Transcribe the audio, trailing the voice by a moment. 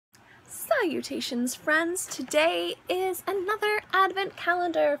Salutations, friends! Today is another advent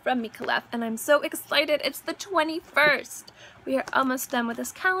calendar from Micallef, and I'm so excited. It's the 21st. We are almost done with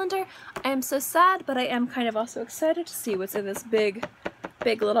this calendar. I am so sad, but I am kind of also excited to see what's in this big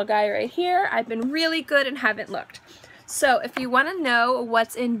little guy right here. I've been really good and haven't looked. So if you want to know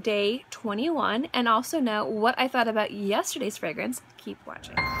what's in day 21 and also know what I thought about yesterday's fragrance, keep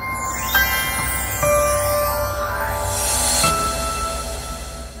watching.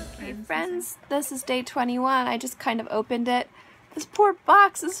 Friends, this is day 21. I just kind of opened it. This poor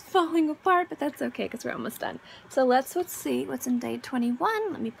box is falling apart, but that's okay because we're almost done. So let's see what's in day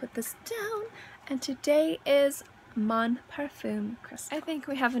 21. Let me put this down. And today is Mon Parfum Crystal. I think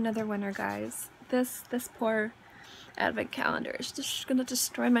we have another winner, guys. This poor advent calendar is just gonna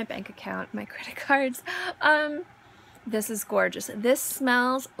destroy my bank account, my credit cards. This is gorgeous. This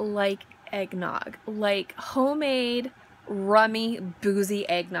smells like eggnog, like homemade rummy, boozy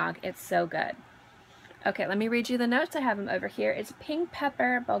eggnog. It's so good. Okay, let me read you the notes. I have them over here. It's pink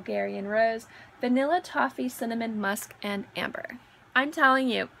pepper, Bulgarian rose, vanilla, toffee, cinnamon, musk, and amber. I'm telling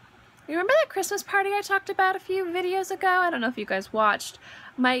you, you remember that Christmas party I talked about a few videos ago? I don't know if you guys watched.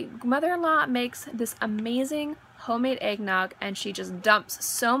 My mother-in-law makes this amazing homemade eggnog, and she just dumps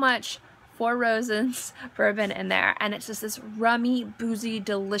so much Four Roses bourbon in there, and it's just this rummy, boozy,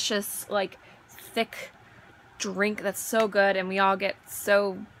 delicious, like thick drink that's so good, and we all get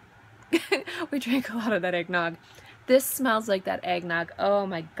so we drink a lot of that eggnog. This smells like that eggnog. Oh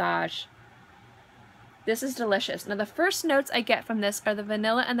my gosh, this is delicious. Now the first notes I get from this are the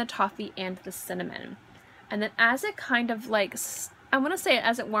vanilla and the toffee and the cinnamon, and then as it kind of like, I want to say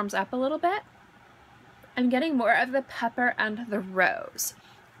as it warms up a little bit, I'm getting more of the pepper and the rose.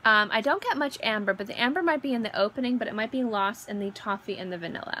 I don't get much amber, but the amber might be in the opening, but it might be lost in the toffee and the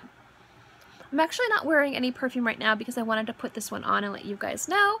vanilla. I'm actually not wearing any perfume right now because I wanted to put this one on and let you guys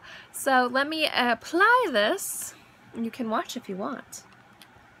know. So let me apply this. You can watch if you want.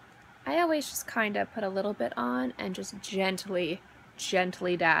 I always just kind of put a little bit on and just gently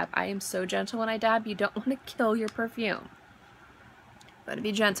dab. I am so gentle when I dab. You don't want to kill your perfume. But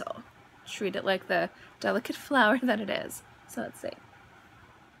be gentle. Treat it like the delicate flower that it is. So let's see.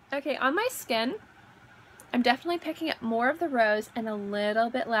 Okay, on my skin, I'm definitely picking up more of the rose and a little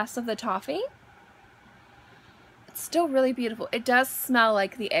bit less of the toffee. It's still really beautiful. It does smell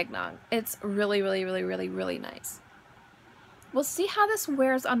like the eggnog. It's really nice. We'll see how this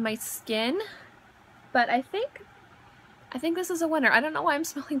wears on my skin, but I think this is a winner. I don't know why I'm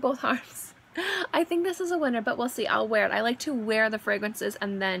smelling both arms. I think this is a winner, but we'll see. I'll wear it. I like to wear the fragrances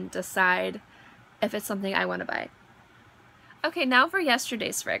and then decide if it's something I want to buy. Okay, now for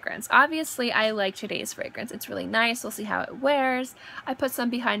yesterday's fragrance. Obviously, I like today's fragrance. It's really nice. We'll see how it wears. I put some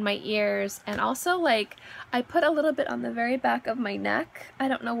behind my ears, and also, like, I put a little bit on the very back of my neck. I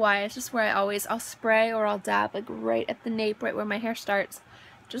don't know why. It's just where I'll spray or I'll dab, like, right at the nape, right where my hair starts.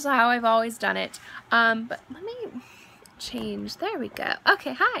 Just how I've always done it. But let me change. There we go.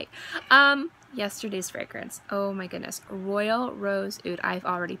 Okay, hi. Yesterday's fragrance. Oh my goodness. Royal Rose Oud. I've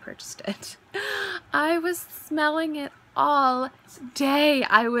already purchased it. I was smelling it all day.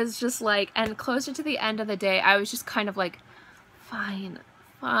 I was just like, and closer to the end of the day, I was just kind of like, fine,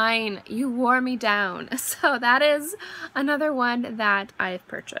 you wore me down. So that is another one that I've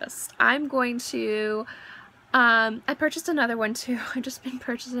purchased. I'm going to, I purchased another one too. I've just been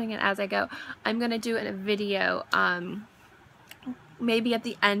purchasing it as I go. I'm going to do a video, maybe at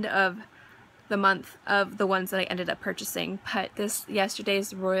the end of the month of the ones that I ended up purchasing, but this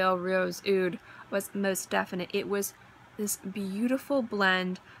yesterday's Royal Rose Oud was most definite. It was this beautiful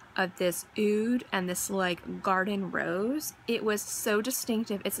blend of this oud and this like garden rose. It was so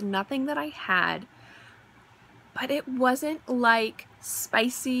distinctive. It's nothing that I had, but it wasn't like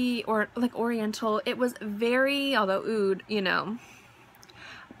spicy or like oriental. It was very, although oud, you know,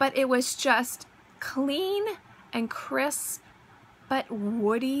 but it was just clean and crisp, but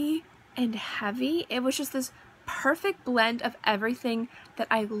woody and heavy. It was just this perfect blend of everything that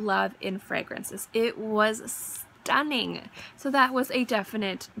I love in fragrances. It was stunning. So that was a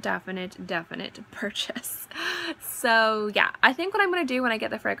definite purchase. So yeah, I think what I'm going to do when I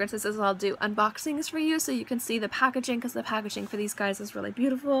get the fragrances is I'll do unboxings for you so you can see the packaging, because the packaging for these guys is really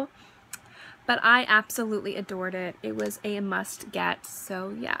beautiful. But I absolutely adored it. It was a must get.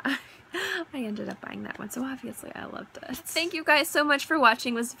 So yeah, I ended up buying that one. So obviously I loved it. Thank you guys so much for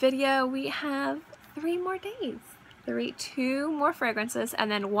watching this video. We have 3 more days. 2 more fragrances, and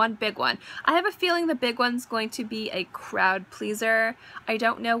then 1 big one. I have a feeling the big one's going to be a crowd pleaser. I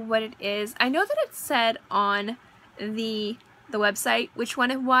don't know what it is. I know that it said on the the website which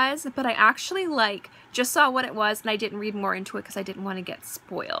one it was, but I actually just saw what it was and I didn't read more into it because I didn't want to get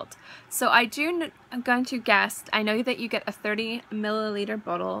spoiled. So I'm going to guess, I know that you get a 30 milliliter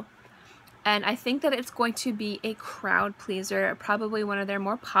bottle, and I think that it's going to be a crowd pleaser, probably one of their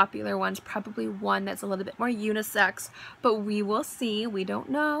more popular ones, probably one that's a little bit more unisex, but we will see. We don't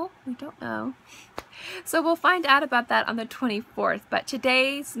know. We don't know. So we'll find out about that on the 24th, but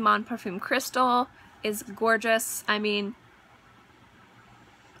today's Mon Parfum Crystal is gorgeous. I mean,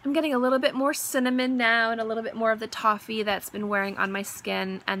 I'm getting a little bit more cinnamon now and a little bit more of the toffee that's been wearing on my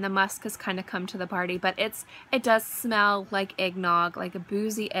skin, and the musk has kind of come to the party, but it does smell like eggnog, like a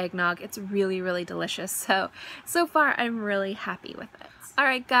boozy eggnog. It's really, really delicious. So far I'm really happy with it.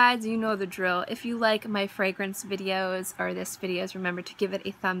 Alright guys, you know the drill. If you like my fragrance videos or this videos, remember to give it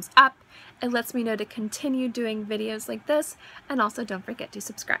a thumbs up. It lets me know to continue doing videos like this, and also don't forget to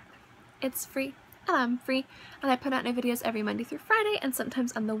subscribe. It's free. And I'm free, and I put out new videos every Monday through Friday and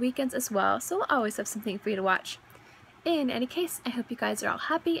sometimes on the weekends as well, so we'll always have something for you to watch. In any case, I hope you guys are all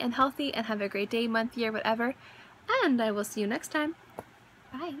happy and healthy and have a great day, month, year, whatever, and I will see you next time.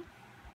 Bye!